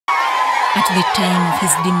At the time of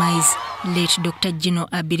his demise, late Dr. Jino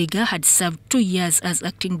Abiriga had served 2 years as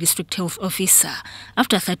acting district health officer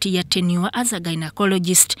after 30-year tenure as a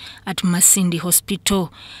gynecologist at Masindi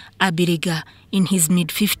Hospital. Abiriga, in his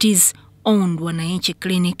mid-50s, owned Wananchi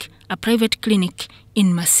Clinic, a private clinic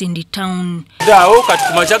in Masindi town. Dawo kati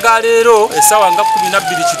kumajagalero esawa nga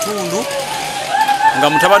 12 kitundu nga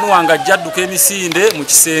mutabani wanga jadduka emisinde mu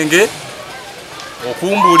kisenge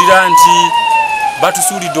okumbulira nti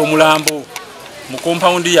batusuulidde omulambo mu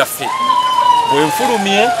compound yaffe. Bwe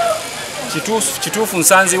nfulumye kituufu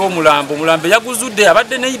nsanzeewo omulambo yaguzudde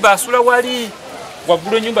abadde neiba asula wali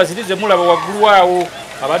waggulu ennyumba ziri ze mulaba waggulu awo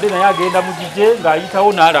abadde naye agenda mu gije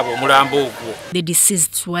ng'ayitawo n'alaba omulambo ogwo. The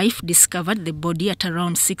deceased's wife discovered the body at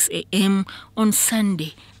around 6 a.m. on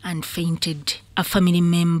Sunday and fainted. A family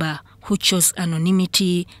member who chose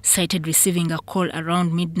anonymity cited receiving a call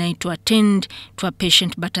around midnight to attend to a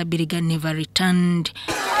patient, but Abiriga never returned.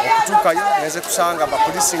 Okutuukayo neze kusanga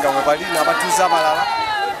abapoliisi nga we bali n'abatuuze abalala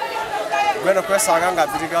gwena kwesanga nga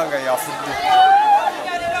Abiriga nga yafudde.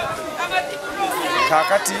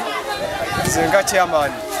 Kaakati nze nga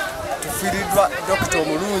chairman tufiiriddwa dokita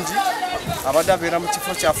omulungi abadde abeera mu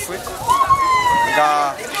kifo kyaffe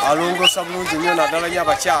nga alongoosa bulungi nnyo naddala nnyo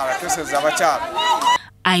abakyala keseza abakyala.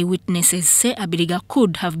 Eyewitnesses say Abiriga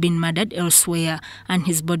could have been murdered elsewhere and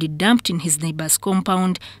his body dumped in his neighbor's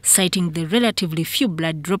compound, citing the relatively few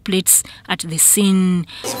blood droplets at the scene.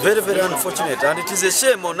 It's very, very unfortunate, and it is a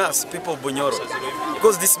shame on us, people of Bunyoro,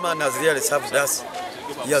 because this man has really served us.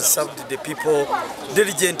 He has served the people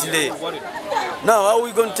diligently. Now, how are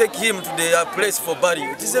we going to take him to the place for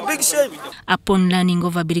burial? It is a big shame. Upon learning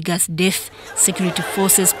of Abiriga's death, security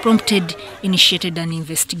forces initiated an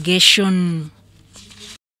investigation.